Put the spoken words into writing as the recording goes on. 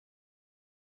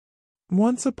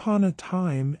Once upon a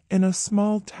time, in a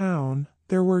small town,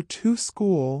 there were two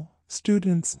school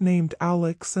students named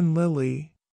Alex and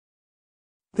Lily.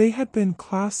 They had been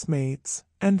classmates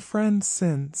and friends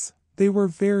since they were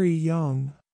very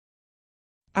young.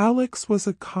 Alex was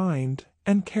a kind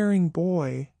and caring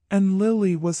boy, and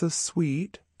Lily was a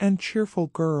sweet and cheerful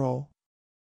girl.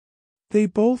 They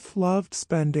both loved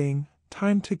spending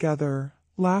time together,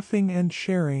 laughing and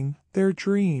sharing their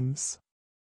dreams.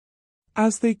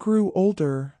 As they grew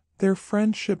older, their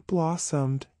friendship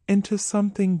blossomed into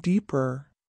something deeper.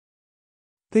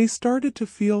 They started to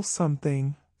feel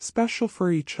something special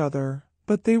for each other,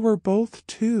 but they were both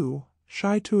too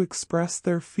shy to express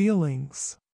their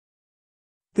feelings.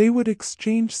 They would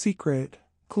exchange secret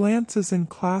glances in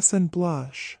class and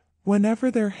blush whenever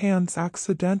their hands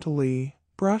accidentally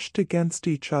brushed against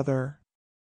each other.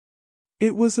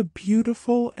 It was a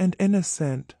beautiful and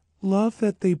innocent love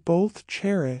that they both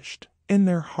cherished in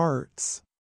their hearts.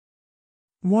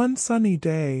 One sunny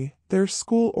day, their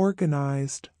school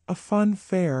organized a fun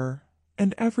fair,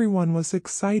 and everyone was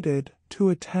excited to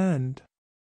attend.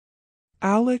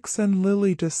 Alex and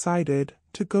Lily decided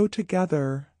to go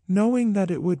together, knowing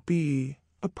that it would be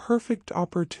a perfect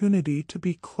opportunity to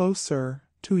be closer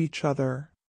to each other.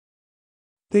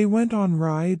 They went on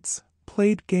rides,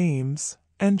 played games,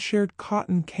 and shared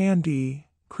cotton candy,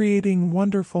 creating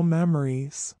wonderful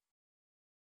memories.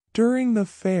 During the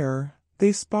fair,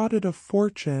 they spotted a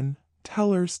fortune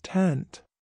teller's tent.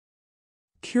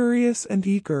 Curious and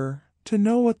eager to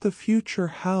know what the future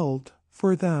held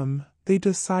for them, they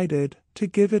decided to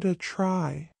give it a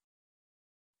try.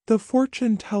 The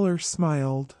fortune teller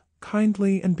smiled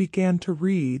kindly and began to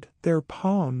read their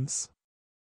palms.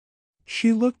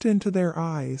 She looked into their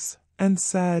eyes and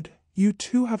said, "You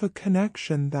two have a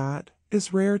connection that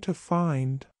is rare to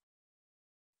find.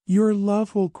 Your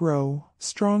love will grow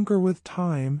stronger with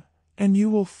time, and you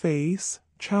will face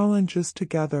challenges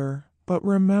together, but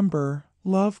remember,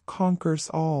 love conquers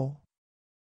all."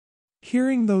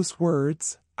 Hearing those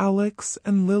words, Alex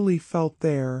and Lily felt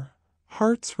their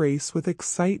hearts race with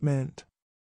excitement.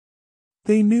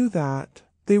 They knew that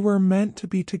they were meant to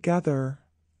be together,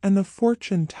 and the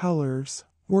fortune teller's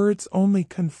words only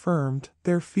confirmed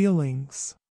their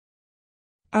feelings.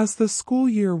 As the school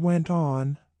year went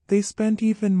on, they spent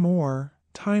even more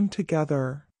time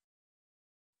together.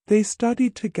 They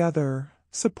studied together,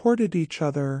 supported each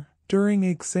other during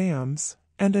exams,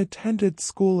 and attended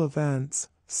school events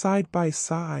side by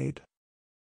side.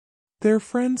 Their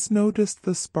friends noticed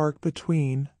the spark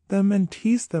between them and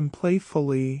teased them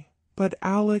playfully, but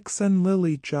Alex and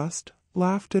Lily just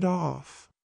laughed it off.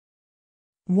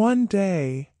 One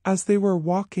day, as they were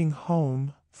walking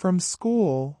home from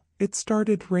school, it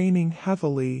started raining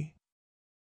heavily.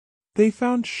 They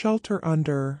found shelter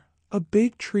under a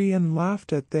big tree and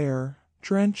laughed at their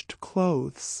drenched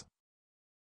clothes.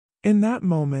 In that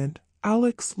moment,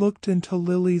 Alex looked into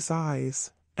Lily's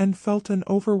eyes and felt an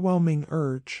overwhelming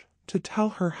urge to tell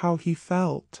her how he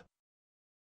felt.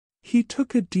 He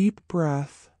took a deep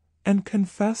breath and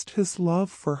confessed his love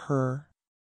for her.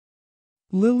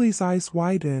 Lily's eyes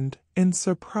widened in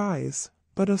surprise,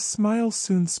 but a smile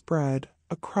soon spread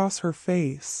across her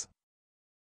face.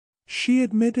 She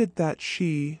admitted that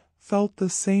she felt the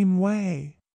same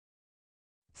way.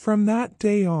 From that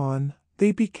day on,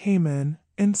 they became an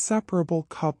inseparable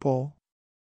couple.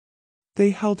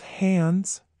 They held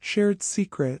hands, shared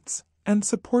secrets, and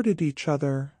supported each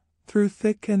other through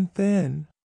thick and thin.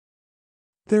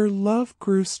 Their love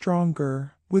grew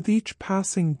stronger with each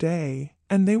passing day,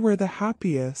 and they were the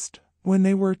happiest when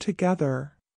they were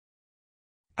together.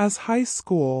 As high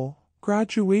school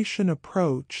graduation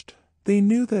approached, they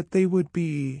knew that they would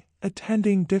be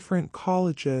attending different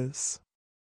colleges.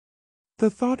 The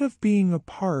thought of being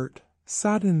apart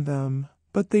saddened them,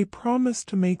 but they promised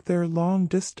to make their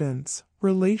long-distance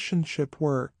relationship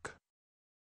work.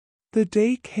 The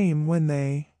day came when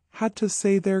they had to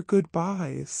say their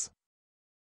goodbyes.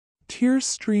 Tears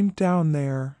streamed down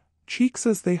their cheeks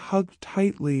as they hugged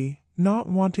tightly, not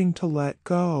wanting to let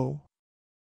go.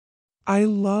 "I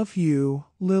love you,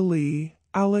 Lily,"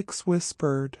 Alex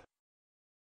whispered.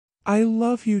 "I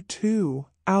love you too,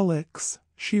 Alex,"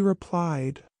 she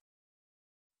replied.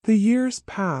 The years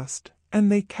passed,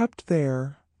 and they kept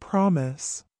their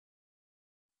promise.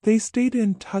 They stayed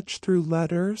in touch through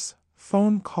letters,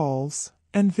 phone calls,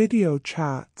 and video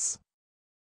chats.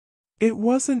 It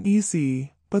wasn't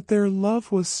easy, but their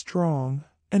love was strong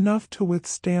enough to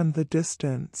withstand the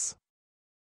distance.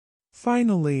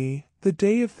 Finally, the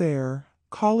day of their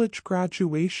college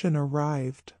graduation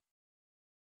arrived.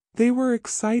 They were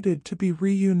excited to be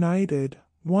reunited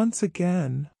once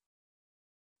again.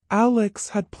 Alex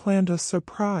had planned a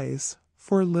surprise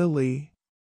for Lily.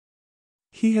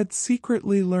 He had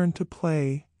secretly learned to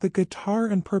play the guitar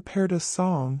and prepared a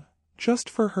song just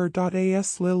for her.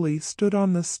 As Lily stood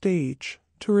on the stage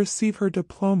to receive her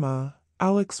diploma,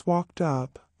 Alex walked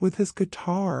up with his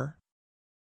guitar.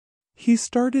 He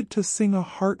started to sing a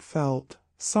heartfelt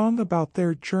song about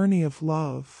their journey of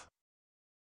love.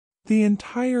 The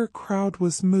entire crowd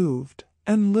was moved,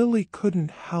 and Lily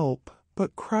couldn't help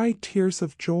but cry tears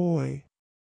of joy.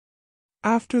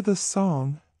 After the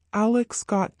song, Alex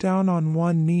got down on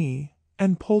one knee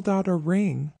and pulled out a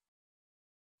ring.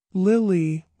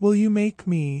 "Lily, will you make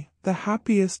me the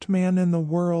happiest man in the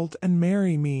world and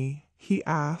marry me?" he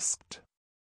asked.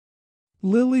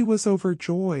 Lily was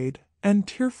overjoyed and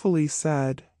tearfully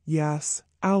said, "Yes,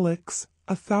 Alex,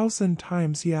 1,000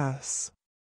 times yes."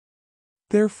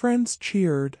 Their friends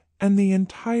cheered, and the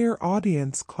entire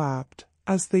audience clapped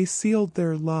as they sealed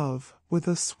their love with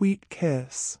a sweet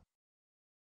kiss.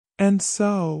 And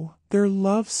so, their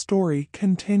love story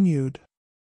continued.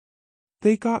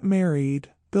 They got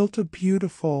married, built a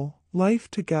beautiful life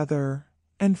together,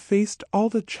 and faced all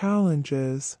the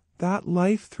challenges that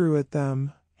life threw at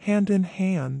them, hand in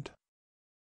hand.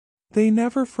 They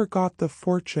never forgot the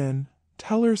fortune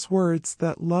teller's words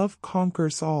that love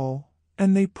conquers all,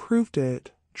 and they proved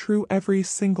it true every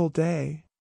single day.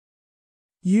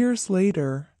 Years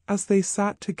later, as they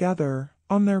sat together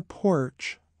on their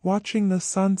porch, watching the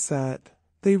sunset,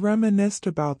 they reminisced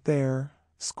about their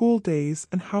school days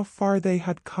and how far they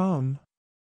had come.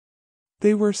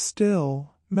 They were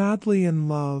still madly in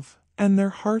love, and their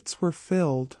hearts were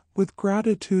filled with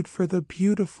gratitude for the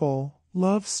beautiful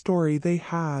love story they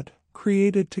had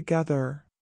created together.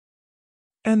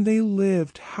 And they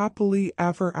lived happily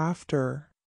ever after.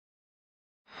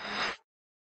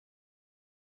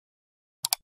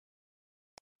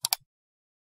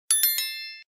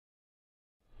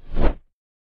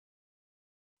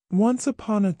 Once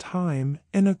upon a time,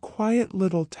 in a quiet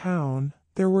little town,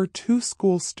 there were two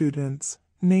school students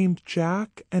named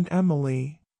Jack and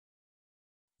Emily.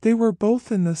 They were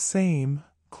both in the same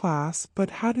class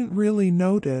but hadn't really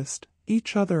noticed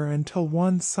each other until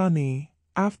one sunny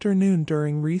afternoon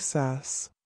during recess.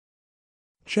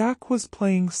 Jack was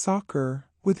playing soccer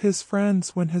with his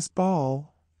friends when his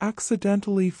ball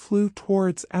accidentally flew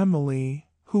towards Emily,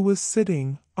 who was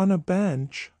sitting on a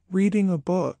bench reading a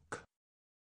book.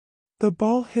 The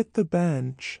ball hit the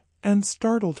bench and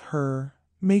startled her,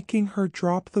 making her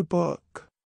drop the book.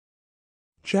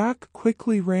 Jack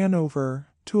quickly ran over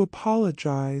to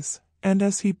apologize, and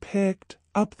as he picked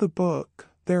up the book,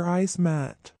 their eyes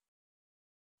met.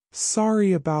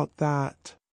 "Sorry about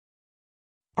that.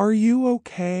 Are you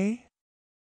okay?"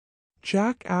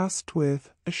 Jack asked with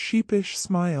a sheepish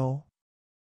smile.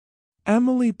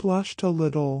 Emily blushed a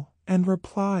little and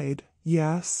replied,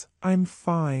 "Yes, I'm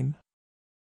fine.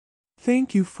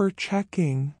 Thank you for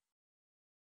checking."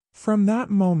 From that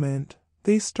moment,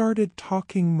 they started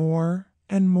talking more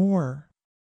and more.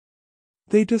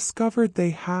 They discovered they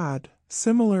had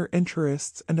similar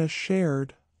interests and a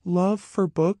shared love for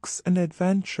books and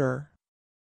adventure.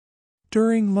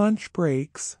 During lunch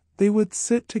breaks, they would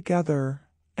sit together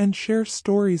and share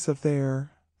stories of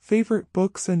their favorite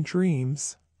books and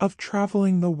dreams of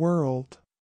traveling the world.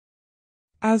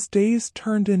 As days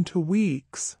turned into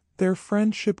weeks, their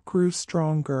friendship grew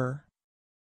stronger.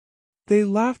 They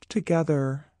laughed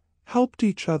together, helped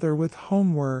each other with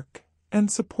homework,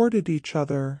 and supported each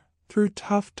other through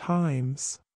tough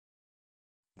times.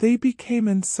 They became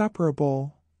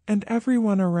inseparable, and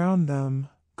everyone around them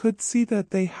could see that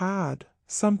they had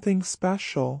something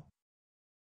special.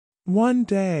 One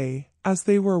day, as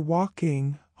they were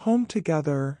walking home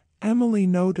together, Emily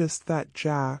noticed that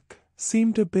Jack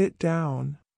seemed a bit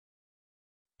down.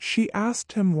 She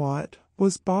asked him what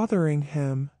was bothering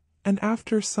him, and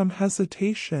after some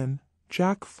hesitation,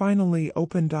 Jack finally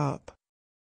opened up.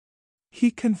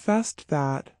 He confessed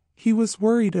that he was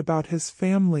worried about his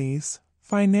family's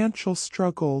financial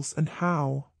struggles and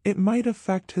how it might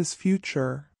affect his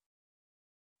future.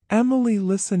 Emily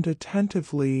listened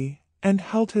attentively and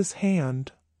held his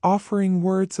hand, offering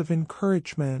words of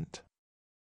encouragement.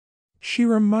 She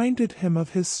reminded him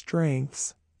of his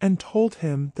strengths and told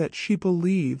him that she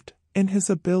believed in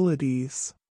his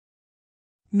abilities.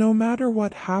 "No matter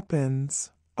what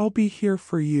happens, I'll be here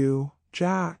for you,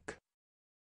 Jack.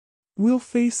 We'll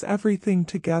face everything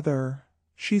together,"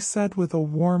 she said with a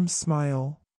warm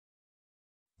smile.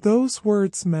 Those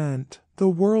words meant the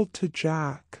world to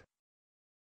Jack.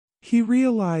 He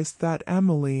realized that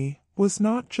Emily was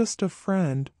not just a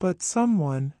friend but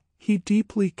someone he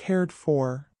deeply cared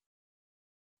for.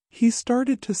 He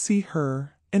started to see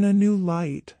her in a new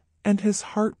light and his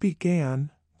heart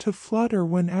began to flutter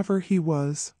whenever he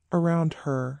was around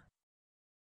her.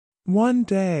 One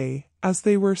day, as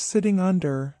they were sitting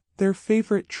under their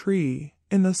favorite tree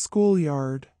in the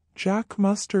schoolyard, Jack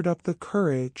mustered up the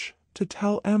courage to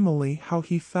tell Emily how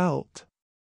he felt.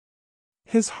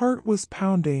 His heart was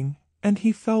pounding, and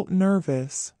he felt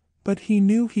nervous, but he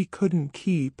knew he couldn't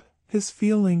keep his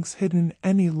feelings hidden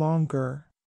any longer.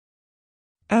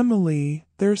 "Emily,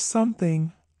 there's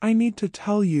something I need to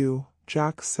tell you,"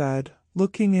 Jack said,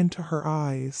 looking into her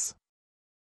eyes.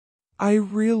 "I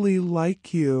really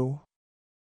like you.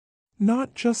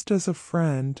 Not just as a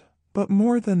friend, but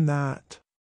more than that."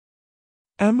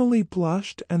 Emily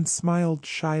blushed and smiled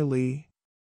shyly.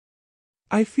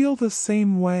 "I feel the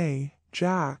same way,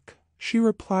 Jack," she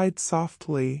replied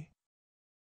softly.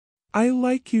 "I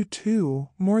like you too,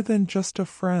 more than just a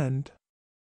friend."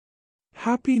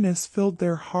 Happiness filled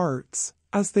their hearts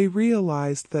as they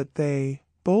realized that they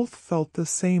both felt the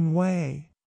same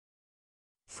way.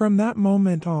 From that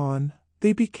moment on,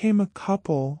 they became a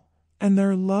couple, and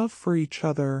their love for each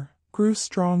other grew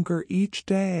stronger each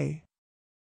day.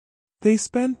 They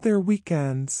spent their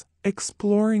weekends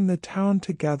exploring the town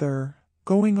together,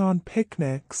 going on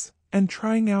picnics, and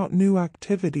trying out new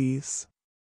activities.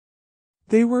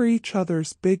 They were each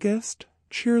other's biggest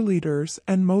cheerleaders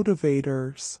and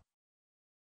motivators.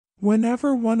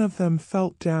 Whenever one of them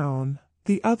felt down,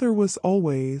 the other was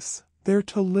always there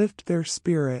to lift their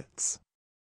spirits.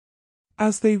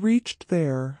 As they reached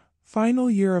their final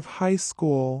year of high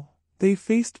school, they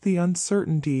faced the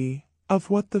uncertainty of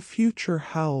what the future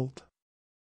held.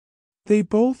 They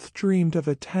both dreamed of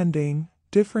attending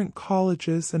different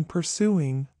colleges and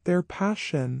pursuing their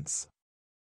passions.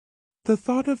 The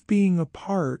thought of being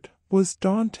apart was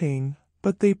daunting,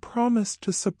 but they promised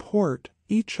to support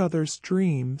each other's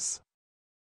dreams.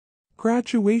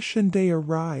 Graduation day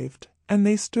arrived, and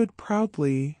they stood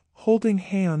proudly, holding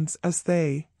hands as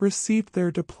they received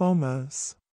their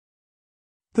diplomas.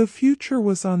 The future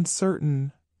was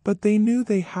uncertain, but they knew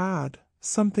they had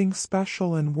something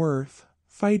special and worth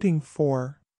fighting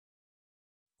for.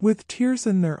 With tears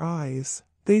in their eyes,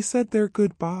 they said their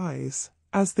goodbyes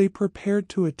as they prepared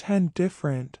to attend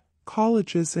different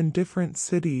colleges in different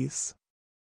cities.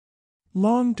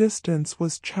 Long distance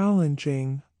was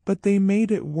challenging, but they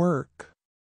made it work.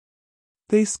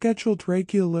 They scheduled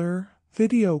regular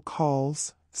video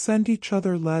calls, sent each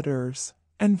other letters,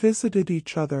 and visited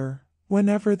each other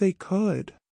whenever they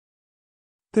could.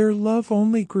 Their love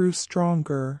only grew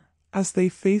stronger as they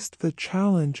faced the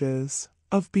challenges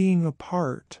of being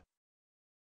apart.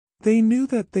 They knew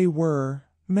that they were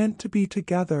meant to be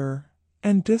together,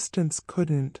 and distance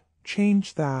couldn't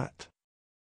change that.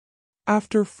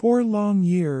 After 4 long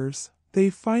years, they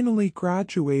finally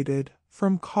graduated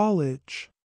from college.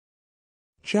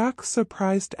 Jack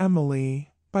surprised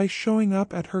Emily by showing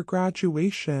up at her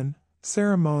graduation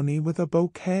ceremony with a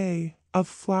bouquet of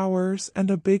flowers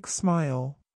and a big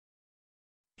smile.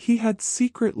 He had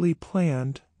secretly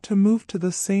planned to move to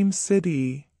the same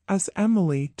city as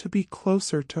Emily to be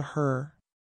closer to her.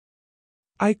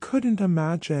 "I couldn't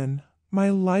imagine my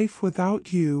life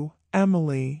without you,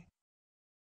 Emily.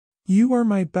 You are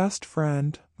my best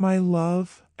friend, my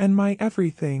love, and my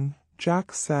everything,"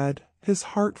 Jack said, his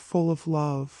heart full of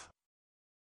love.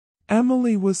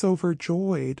 Emily was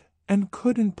overjoyed and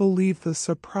couldn't believe the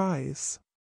surprise.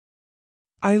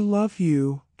 "I love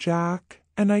you, Jack,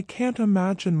 and I can't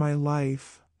imagine my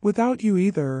life without you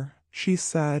either," she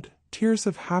said, tears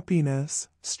of happiness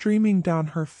streaming down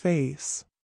her face.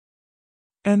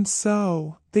 And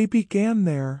so, they began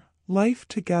their life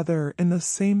together in the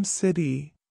same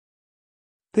city.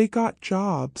 They got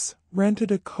jobs,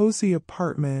 rented a cozy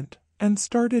apartment, and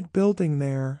started building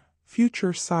their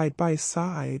future side by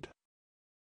side.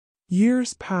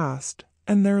 Years passed,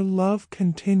 and their love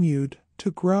continued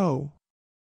to grow.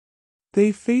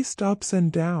 They faced ups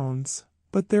and downs,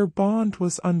 but their bond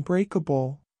was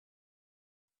unbreakable.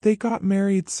 They got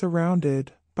married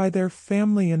surrounded by their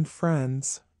family and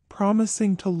friends,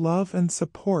 promising to love and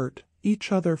support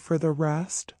each other for the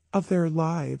rest of their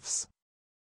lives.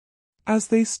 As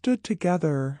they stood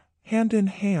together, hand in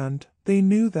hand, they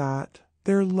knew that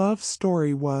their love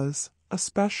story was a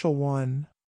special one.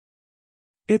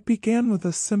 It began with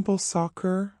a simple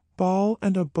soccer ball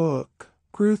and a book,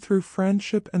 grew through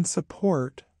friendship and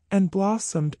support, and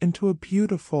blossomed into a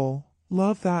beautiful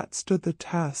love that stood the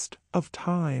test of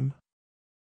time.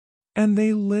 And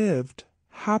they lived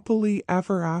happily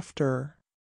ever after.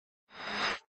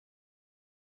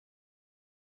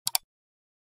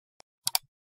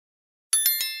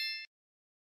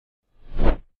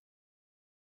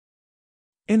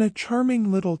 In a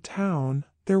charming little town,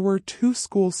 there were two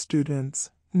school students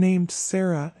named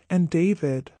Sarah and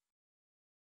David.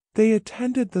 They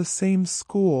attended the same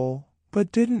school,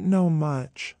 but didn't know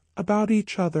much about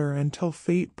each other until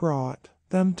fate brought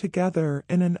them together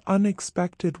in an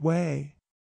unexpected way.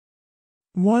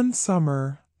 One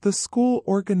summer, the school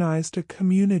organized a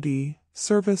community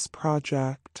service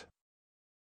project.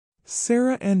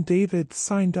 Sarah and David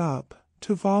signed up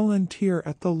to volunteer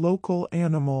at the local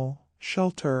animal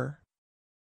shelter.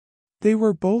 They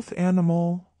were both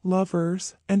animal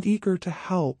lovers and eager to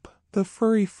help the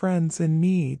furry friends in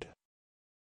need.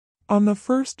 On the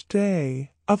first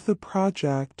day of the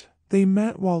project, they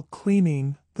met while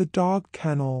cleaning the dog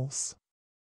kennels.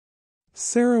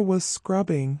 Sarah was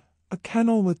scrubbing a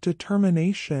kennel with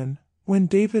determination when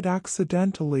David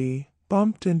accidentally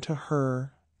bumped into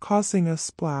her, causing a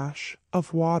splash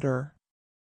of water.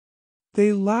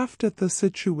 They laughed at the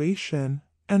situation,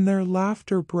 and their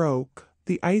laughter broke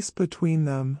the ice between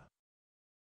them.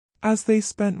 As they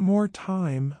spent more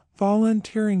time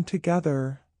volunteering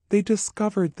together, they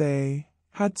discovered they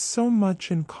had so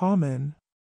much in common.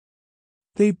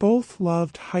 They both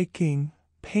loved hiking,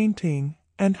 painting,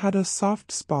 and had a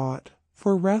soft spot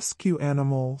for rescue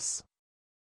animals.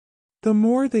 The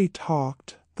more they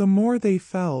talked, the more they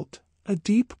felt a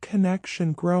deep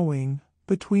connection growing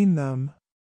between them.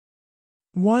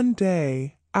 One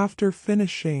day, after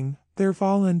finishing their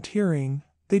volunteering,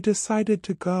 they decided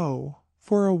to go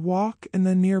for a walk in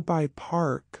the nearby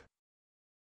park.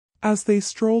 As they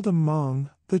strolled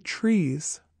among the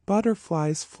trees,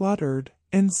 butterflies fluttered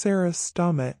in Sarah's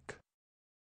stomach.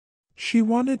 She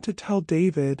wanted to tell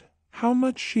David how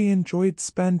much she enjoyed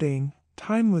spending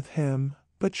time with him,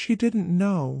 but she didn't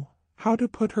know how to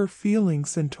put her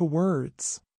feelings into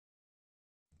words.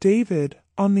 David,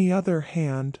 on the other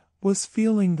hand, was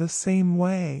feeling the same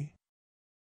way.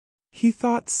 He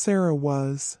thought Sarah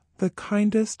was the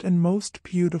kindest and most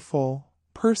beautiful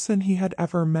person he had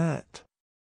ever met.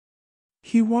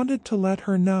 He wanted to let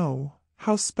her know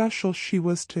how special she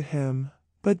was to him,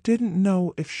 but didn't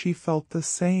know if she felt the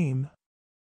same.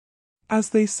 As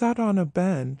they sat on a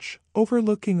bench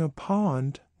overlooking a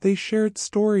pond, they shared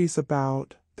stories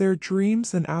about their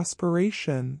dreams and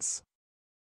aspirations.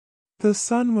 The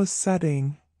sun was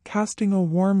setting, casting a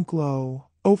warm glow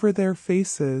over their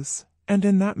faces, and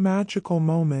in that magical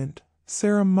moment,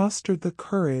 Sarah mustered the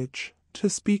courage to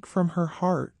speak from her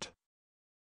heart.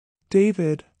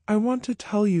 "David, I want to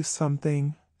tell you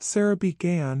something," Sarah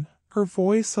began, her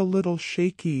voice a little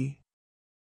shaky.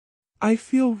 "I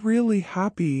feel really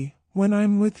happy when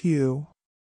I'm with you.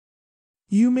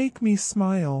 You make me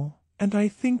smile, and I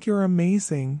think you're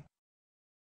amazing."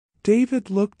 David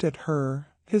looked at her,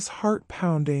 his heart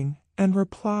pounding, and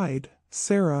replied,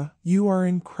 "Sarah, you are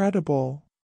incredible.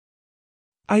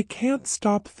 I can't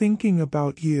stop thinking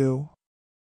about you.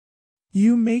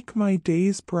 You make my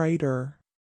days brighter."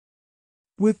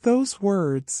 With those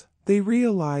words, they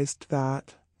realized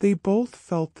that they both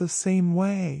felt the same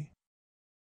way.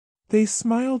 They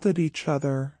smiled at each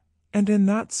other, and in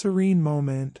that serene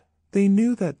moment, they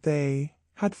knew that they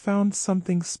had found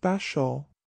something special.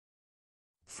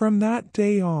 From that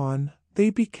day on, they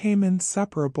became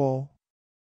inseparable.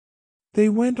 They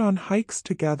went on hikes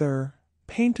together,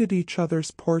 painted each other's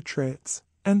portraits,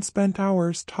 and spent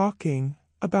hours talking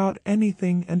about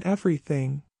anything and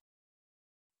everything.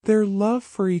 Their love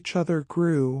for each other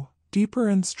grew deeper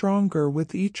and stronger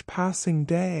with each passing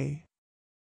day.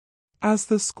 As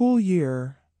the school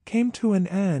year came to an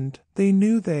end, they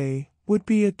knew they would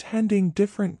be attending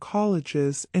different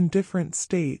colleges in different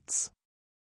states.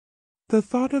 The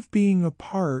thought of being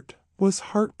apart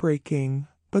was heartbreaking,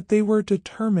 but they were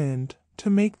determined to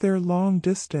make their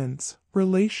long-distance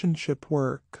relationship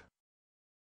work.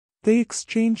 They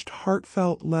exchanged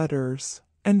heartfelt letters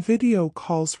and video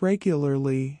calls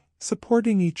regularly,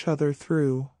 supporting each other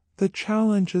through the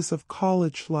challenges of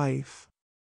college life.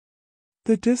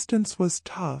 The distance was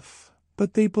tough,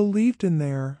 but they believed in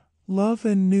their love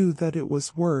and knew that it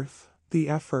was worth the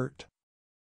effort.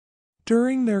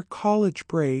 During their college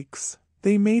breaks,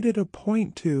 they made it a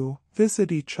point to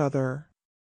visit each other.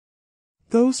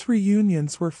 Those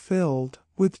reunions were filled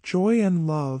with joy and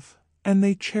love, and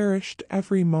they cherished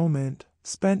every moment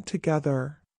spent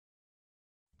together.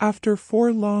 After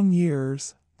 4 long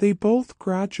years, they both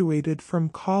graduated from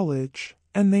college,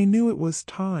 and they knew it was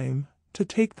time to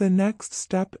take the next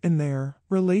step in their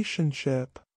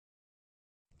relationship.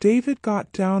 David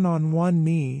got down on one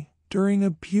knee during a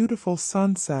beautiful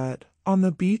sunset on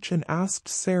the beach and asked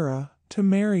Sarah to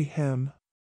marry him.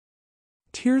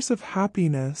 Tears of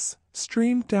happiness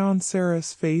streamed down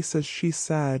Sarah's face as she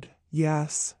said,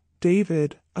 "Yes,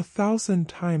 David, 1,000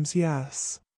 times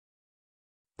yes."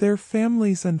 Their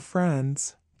families and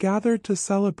friends gathered to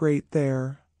celebrate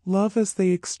their love as they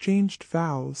exchanged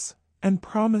vows and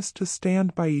promised to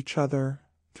stand by each other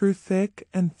through thick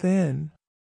and thin.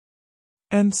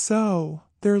 And so,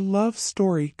 their love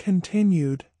story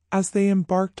continued as they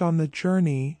embarked on the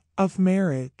journey of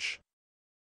marriage.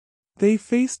 They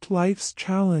faced life's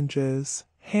challenges,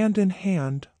 hand in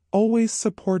hand, always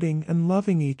supporting and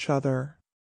loving each other.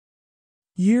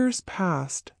 Years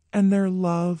passed, and their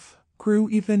love grew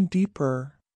even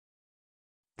deeper.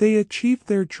 They achieved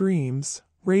their dreams,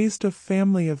 raised a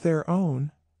family of their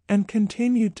own, and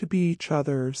continued to be each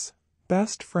other's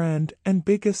best friend and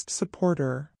biggest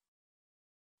supporter.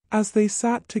 As they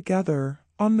sat together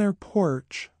on their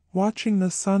porch, watching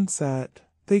the sunset,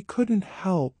 they couldn't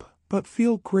help but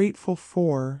feel grateful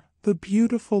for the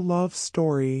beautiful love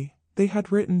story they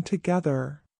had written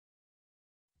together.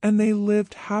 And they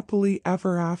lived happily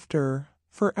ever after,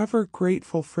 forever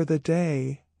grateful for the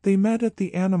day they met at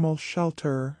the animal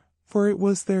shelter, for it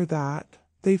was there that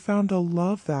they found a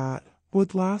love that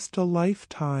would last a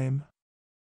lifetime.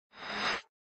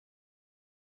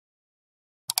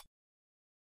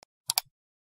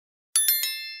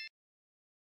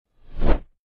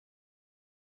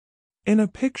 In a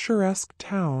picturesque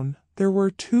town, there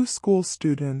were two school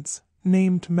students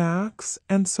named Max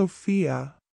and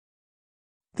Sophia.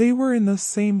 They were in the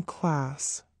same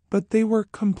class, but they were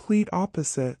complete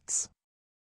opposites.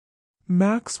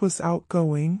 Max was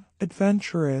outgoing,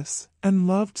 adventurous, and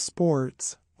loved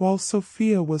sports, while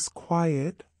Sophia was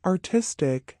quiet,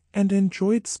 artistic, and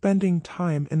enjoyed spending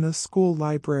time in the school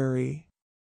library.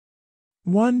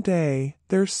 One day,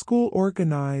 their school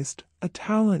organized a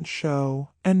talent show,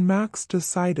 and Max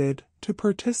decided to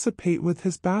participate with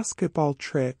his basketball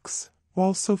tricks,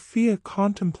 while Sophia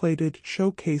contemplated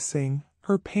showcasing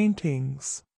her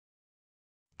paintings.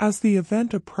 As the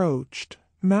event approached,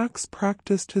 Max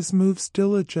practiced his moves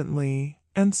diligently,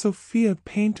 and Sophia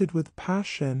painted with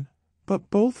passion, but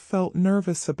both felt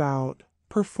nervous about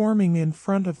performing in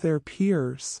front of their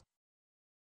peers.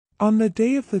 On the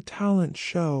day of the talent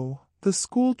show, the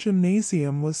school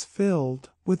gymnasium was filled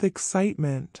with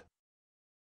excitement.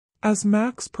 As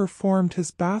Max performed his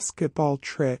basketball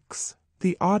tricks,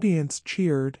 the audience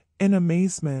cheered in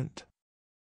amazement.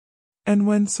 And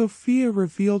when Sophia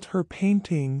revealed her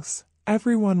paintings,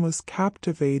 everyone was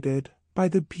captivated by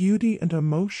the beauty and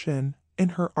emotion in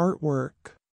her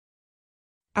artwork.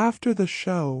 After the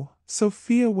show,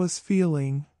 Sophia was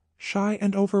feeling shy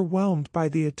and overwhelmed by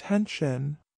the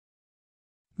attention.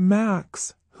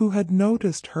 Max, who had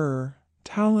noticed her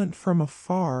talent from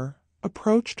afar,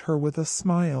 approached her with a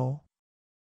smile.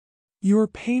 "Your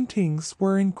paintings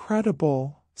were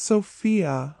incredible,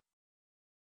 Sophia.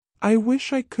 I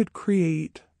wish I could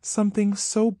create something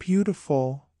so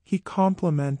beautiful," he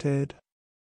complimented.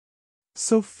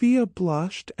 Sophia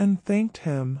blushed and thanked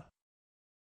him.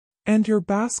 "And your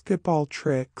basketball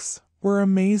tricks were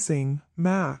amazing,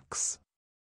 Max."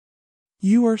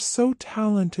 "You are so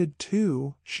talented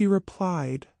too," she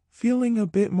replied, feeling a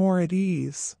bit more at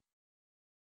ease.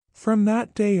 From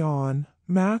that day on,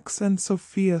 Max and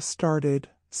Sophia started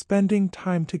spending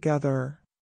time together.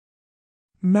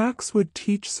 Max would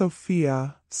teach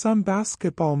Sophia some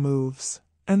basketball moves,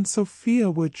 and Sophia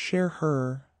would share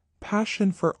her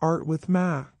passion for art with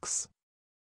Max.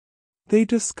 They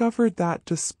discovered that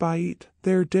despite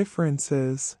their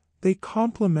differences, they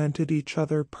complemented each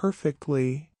other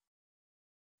perfectly.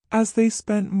 As they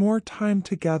spent more time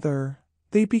together,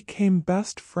 they became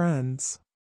best friends.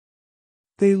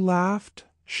 They laughed,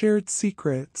 shared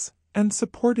secrets, and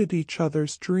supported each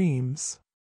other's dreams.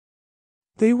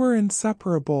 They were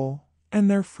inseparable, and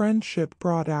their friendship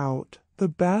brought out the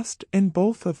best in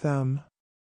both of them.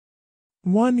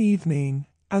 One evening,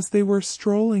 as they were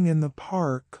strolling in the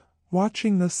park,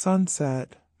 watching the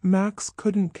sunset, Max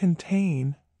couldn't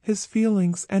contain his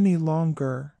feelings any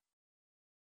longer.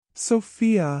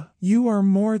 "Sophia, you are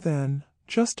more than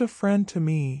just a friend to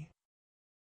me.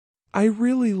 I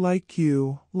really like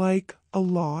you, a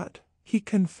lot," he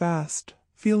confessed,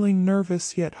 feeling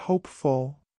nervous yet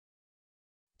hopeful.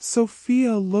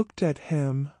 Sophia looked at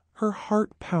him, her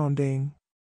heart pounding.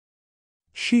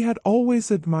 She had always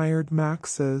admired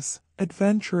Max's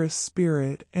adventurous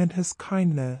spirit and his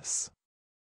kindness.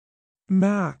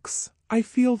 "Max, I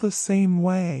feel the same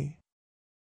way.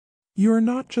 You're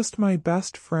not just my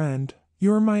best friend,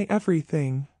 you're my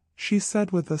everything," she said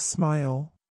with a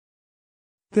smile.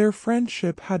 Their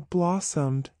friendship had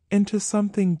blossomed into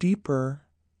something deeper,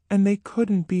 and they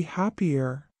couldn't be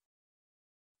happier.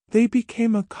 They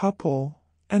became a couple,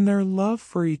 and their love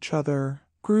for each other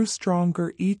grew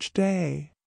stronger each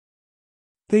day.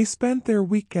 They spent their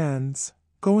weekends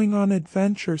going on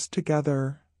adventures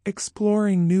together,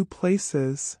 exploring new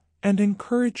places, and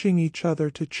encouraging each other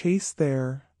to chase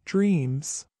their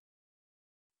dreams.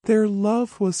 Their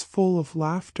love was full of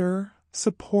laughter,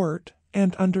 support,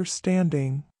 and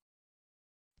understanding.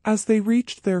 As they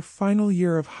reached their final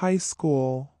year of high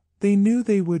school, they knew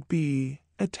they would be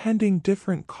attending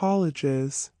different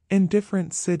colleges in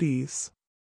different cities.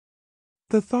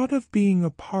 The thought of being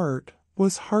apart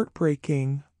was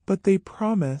heartbreaking, but they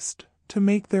promised to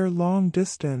make their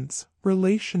long-distance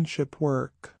relationship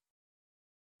work.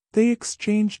 They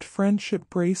exchanged friendship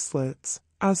bracelets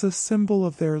as a symbol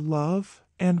of their love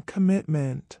and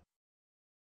commitment.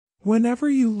 "Whenever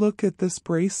you look at this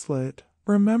bracelet,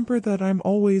 remember that I'm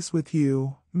always with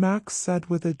you," Max said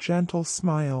with a gentle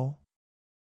smile.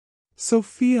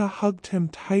 Sophia hugged him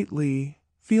tightly,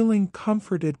 feeling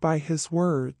comforted by his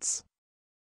words.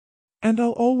 "And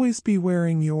I'll always be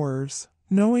wearing yours,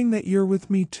 knowing that you're with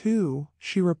me too,"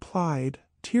 she replied,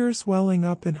 tears welling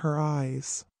up in her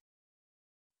eyes.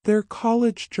 Their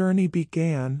college journey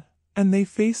began, and they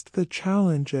faced the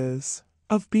challenges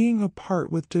of being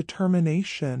apart with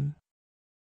determination.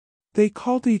 They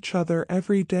called each other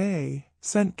every day,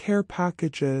 sent care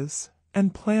packages,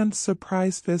 and planned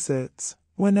surprise visits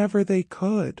whenever they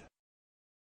could.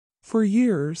 For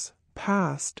years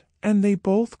passed, and they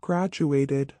both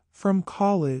graduated from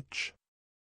college.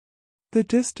 The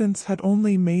distance had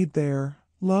only made their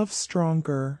love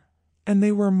stronger, and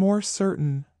they were more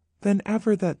certain than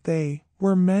ever that they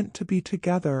were meant to be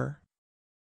together.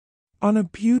 On a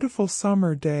beautiful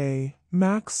summer day,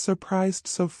 Max surprised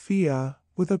Sophia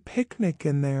with a picnic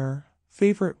in their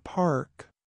favorite park.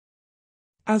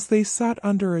 As they sat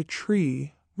under a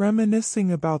tree,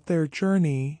 reminiscing about their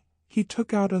journey, he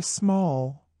took out a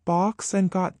small box and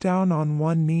got down on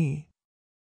one knee.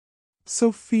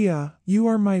 "Sophia, you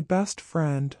are my best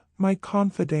friend, my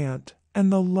confidant,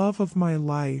 and the love of my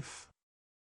life.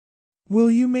 Will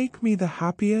you make me the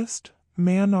happiest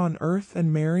man on earth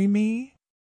and marry me?"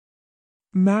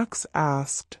 Max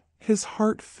asked, his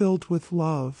heart filled with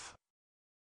love.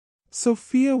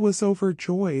 Sophia was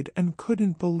overjoyed and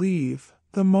couldn't believe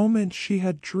the moment she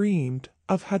had dreamed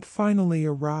of had finally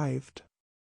arrived.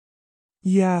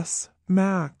 "Yes,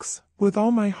 Max, with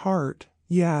all my heart,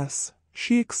 yes,"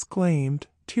 she exclaimed,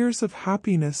 tears of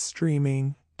happiness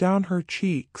streaming down her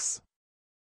cheeks.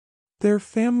 Their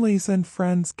families and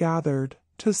friends gathered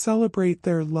to celebrate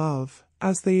their love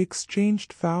as they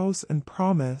exchanged vows and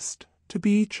promised to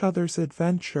be each other's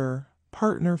adventure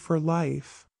partner for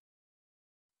life.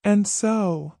 And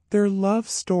so, their love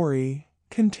story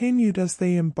continued as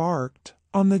they embarked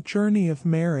on the journey of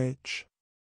marriage.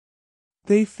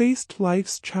 They faced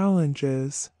life's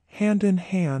challenges, hand in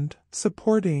hand,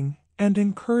 supporting and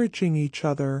encouraging each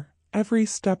other every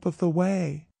step of the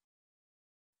way.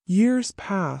 Years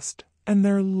passed, and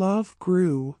their love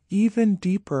grew even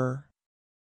deeper.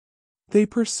 They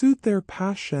pursued their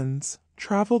passions,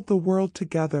 traveled the world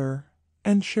together,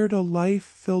 and shared a life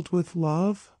filled with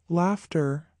love,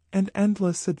 laughter, and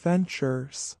endless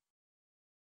adventures.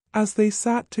 As they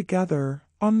sat together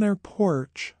on their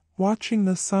porch, watching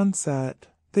the sunset,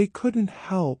 they couldn't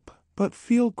help but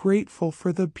feel grateful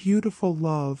for the beautiful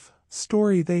love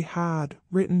story they had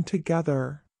written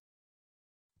together.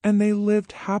 And they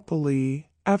lived happily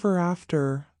ever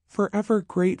after, forever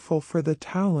grateful for the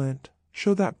talent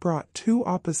show that brought two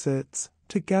opposites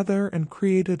together and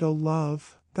created a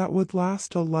love that would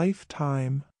last a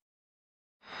lifetime.